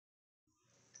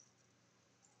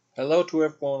Hello to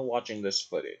everyone watching this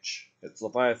footage. It's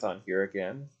Leviathan here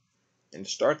again, and to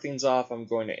start things off I'm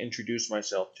going to introduce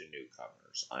myself to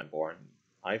newcomers. I'm born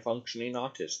high-functioning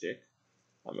autistic,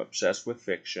 I'm obsessed with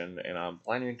fiction, and I'm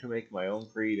planning to make my own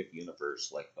creative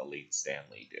universe like the late Stan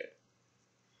Lee did.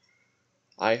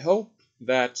 I hope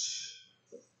that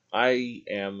I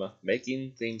am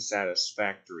making things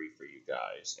satisfactory for you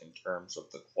guys in terms of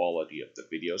the quality of the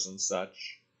videos and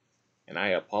such, and I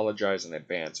apologize in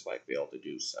advance if I fail to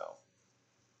do so.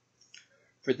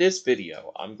 For this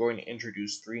video, I'm going to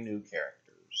introduce 3 new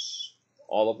characters,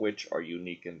 all of which are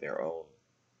unique in their own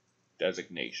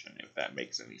designation, if that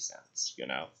makes any sense, you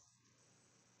know?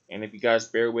 And if you guys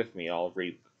bear with me, I'll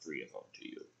read the 3 of them to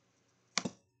you.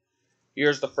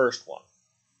 Here's the first one.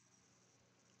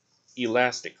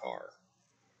 Elasti-Car.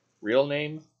 Real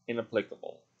name,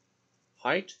 inapplicable.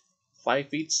 Height, 5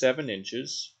 feet 7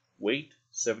 inches. Weight,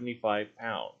 75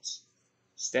 pounds.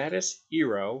 Status,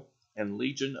 hero, and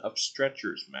Legion of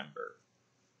Stretchers member.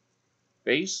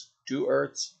 Base, 2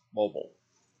 Earths, mobile.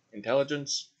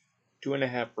 Intelligence,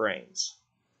 2.5 brains.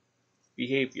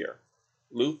 Behavior,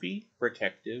 loopy,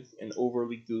 protective, and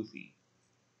overly goofy.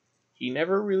 He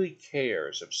never really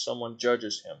cares if someone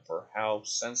judges him for how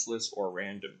senseless or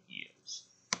random he is.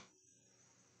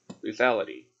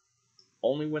 Lethality,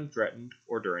 only when threatened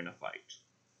or during a fight.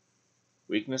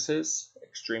 Weaknesses,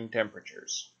 extreme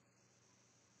temperatures.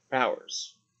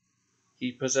 Powers,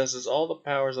 he possesses all the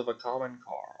powers of a common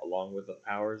car, along with the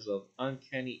powers of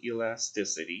uncanny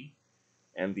elasticity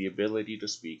and the ability to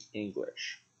speak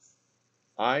English.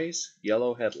 Eyes,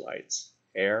 yellow headlights.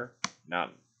 Hair,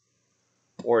 none.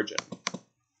 Origin.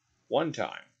 One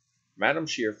time, Madame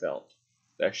Shear felt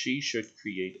that she should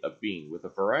create a being with a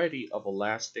variety of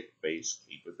elastic-based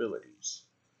capabilities.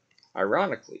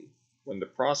 Ironically, when the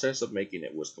process of making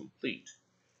it was complete,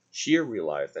 Shear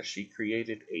realized that she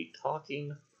created a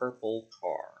talking purple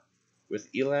car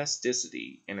with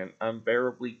elasticity and an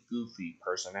unbearably goofy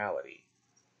personality.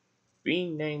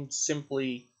 Being named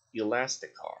simply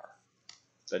Elasti-Car,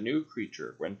 the new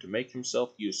creature went to make himself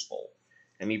useful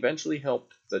and eventually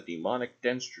helped the demonic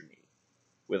Destiny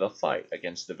with a fight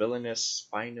against the villainous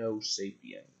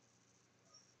Spino-Sapien.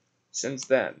 Since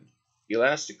then,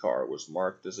 Elasti-Car was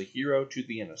marked as a hero to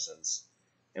the innocents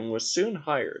and was soon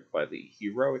hired by the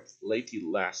heroic Lady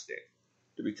Elastic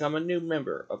to become a new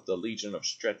member of the Legion of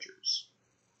Stretchers,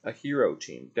 a hero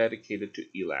team dedicated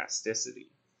to elasticity.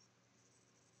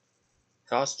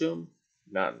 Costume,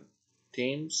 none.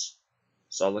 Teams,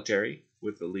 solitary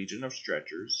with the Legion of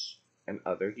Stretchers and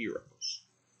other heroes.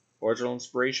 Original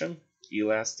inspiration,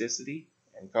 elasticity,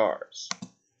 and cars.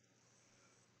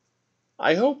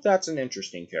 I hope that's an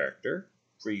interesting character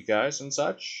for you guys and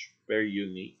such. Very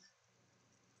unique.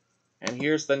 And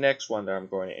here's the next one that I'm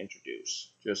going to introduce.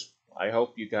 I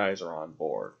hope you guys are on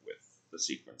board with the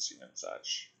sequencing and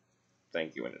such.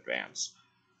 Thank you in advance.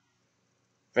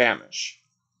 Famish.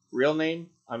 Real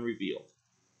name, unrevealed.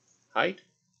 Height,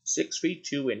 6 feet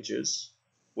 2 inches.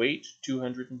 Weight,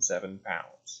 207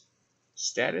 pounds.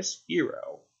 Status,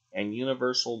 hero, and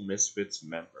Universal Misfits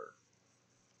member.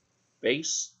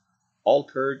 Base,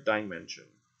 altered dimension,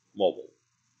 mobile.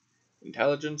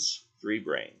 Intelligence, 3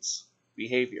 brains.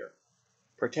 Behavior,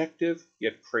 protective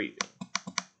yet craving.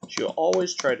 She'll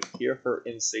always try to cure her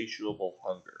insatiable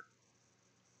hunger.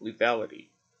 Lethality,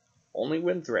 only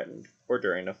when threatened or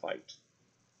during a fight.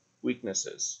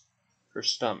 Weaknesses, her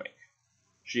stomach.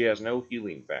 She has no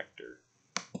healing factor.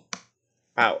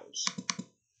 Powers,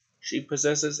 she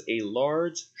possesses a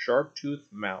large,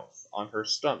 sharp-toothed mouth on her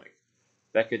stomach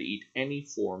that could eat any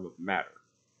form of matter.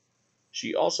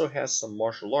 She also has some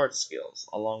martial arts skills,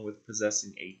 along with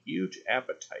possessing a huge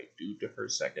appetite due to her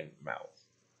second mouth.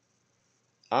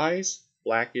 Eyes,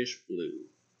 blackish blue.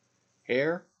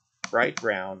 Hair, bright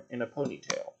brown in a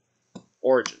ponytail.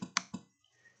 Origin.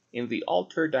 In the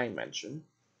altered dimension,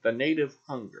 the native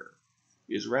Hunger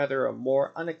is rather a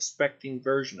more unexpected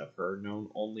version of her known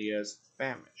only as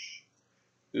Famish,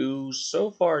 who's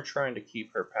so far trying to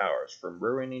keep her powers from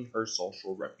ruining her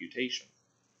social reputation.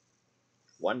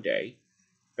 One day,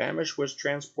 Famish was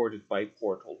transported by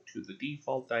portal to the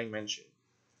default dimension,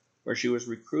 where she was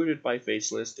recruited by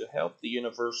Faceless to help the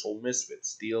Universal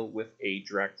Misfits deal with a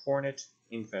Dracornet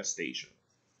infestation.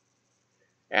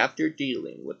 After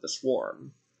dealing with the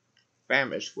swarm,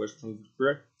 Famish was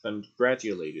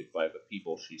congratulated by the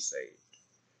people she saved.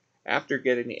 After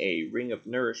getting a Ring of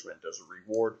Nourishment as a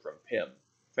reward from Pym,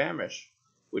 Famish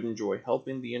would enjoy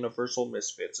helping the Universal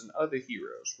Misfits and other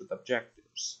heroes with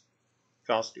objectives.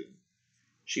 Costume,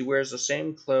 she wears the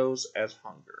same clothes as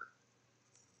Hunger.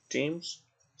 Teams,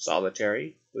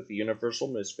 solitary with the Universal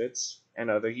Misfits and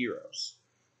other heroes.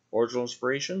 Original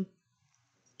inspiration,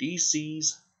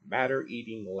 DC's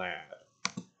Matter-Eating Lad.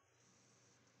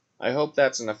 I hope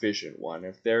that's an efficient one.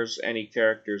 If there's any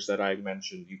characters that I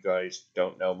mentioned you guys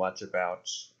don't know much about,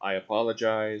 I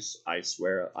apologize. I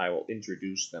swear I will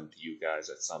introduce them to you guys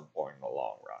at some point in the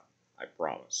long run. I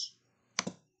promise.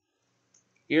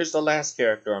 Here's the last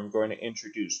character I'm going to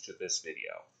introduce to this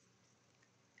video.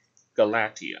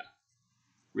 Galatea.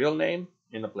 Real name,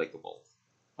 inapplicable.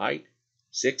 Height,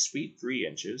 6 feet 3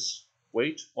 inches.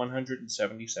 Weight,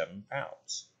 177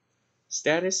 pounds.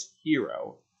 Status,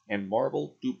 hero, and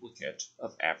marble duplicate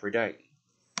of Aphrodite.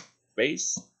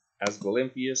 Base, as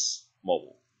Olympius,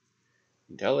 mobile.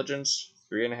 Intelligence,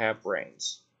 3.5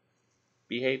 brains.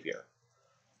 Behavior,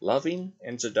 loving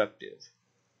and seductive.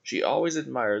 She always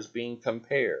admires being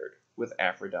compared with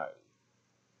Aphrodite.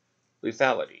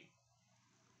 Lethality,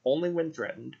 only when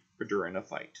threatened or during a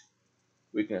fight.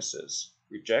 Weaknesses,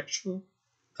 rejection,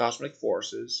 cosmic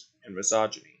forces, and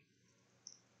misogyny.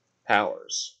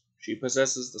 Powers, she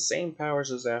possesses the same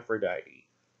powers as Aphrodite,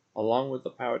 along with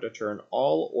the power to turn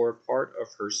all or part of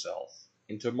herself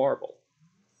into marble.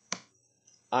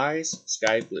 Eyes,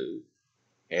 sky blue.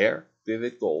 Hair,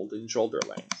 vivid gold and shoulder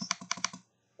length.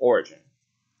 Origin,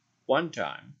 one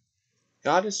time,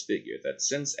 goddess figured that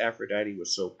since Aphrodite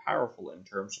was so powerful in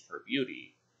terms of her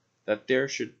beauty, that there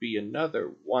should be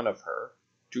another one of her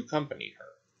to accompany her.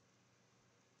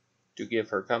 To give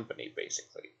her company,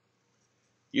 basically.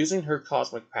 Using her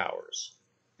cosmic powers,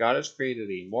 goddess created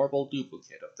a marble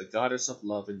duplicate of the goddess of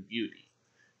love and beauty,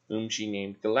 whom she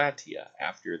named Galatea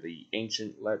after the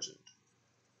ancient legend.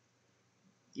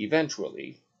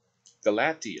 Eventually,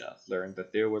 Galatea learned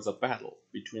that there was a battle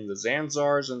between the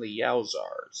Zanzars and the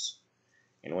Yowzars,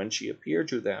 and when she appeared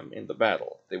to them in the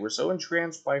battle, they were so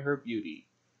entranced by her beauty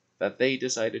that they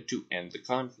decided to end the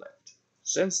conflict.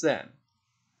 Since then,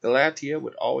 Galatea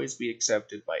would always be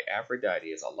accepted by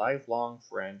Aphrodite as a lifelong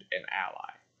friend and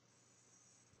ally.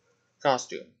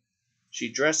 Costume,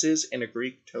 she dresses in a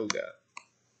Greek toga.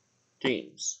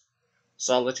 Teams,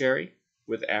 solitary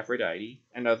with Aphrodite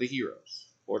and other heroes.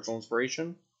 Original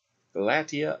inspiration,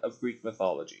 Galatea of Greek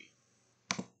mythology.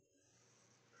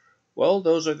 Well,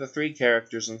 those are the 3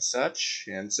 characters and such,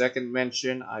 and second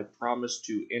mention, I promise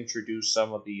to introduce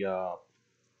some of the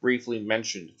briefly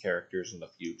mentioned characters in the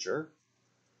future.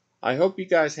 I hope you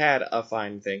guys had a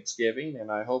fine Thanksgiving,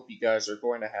 and I hope you guys are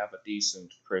going to have a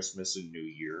decent Christmas and New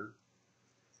Year.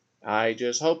 I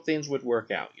just hope things would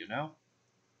work out, you know?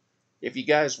 If you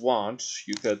guys want,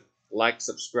 you could like,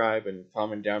 subscribe, and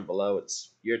comment down below. It's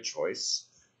your choice.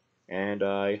 And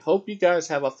I hope you guys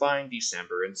have a fine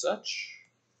December and such.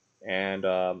 And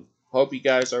hope you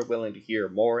guys are willing to hear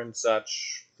more and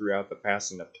such throughout the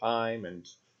passing of time. And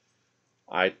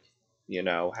you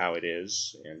know how it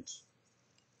is. And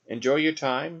enjoy your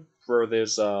time for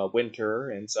this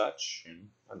winter and such. And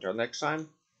until next time,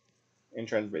 in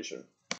transmission.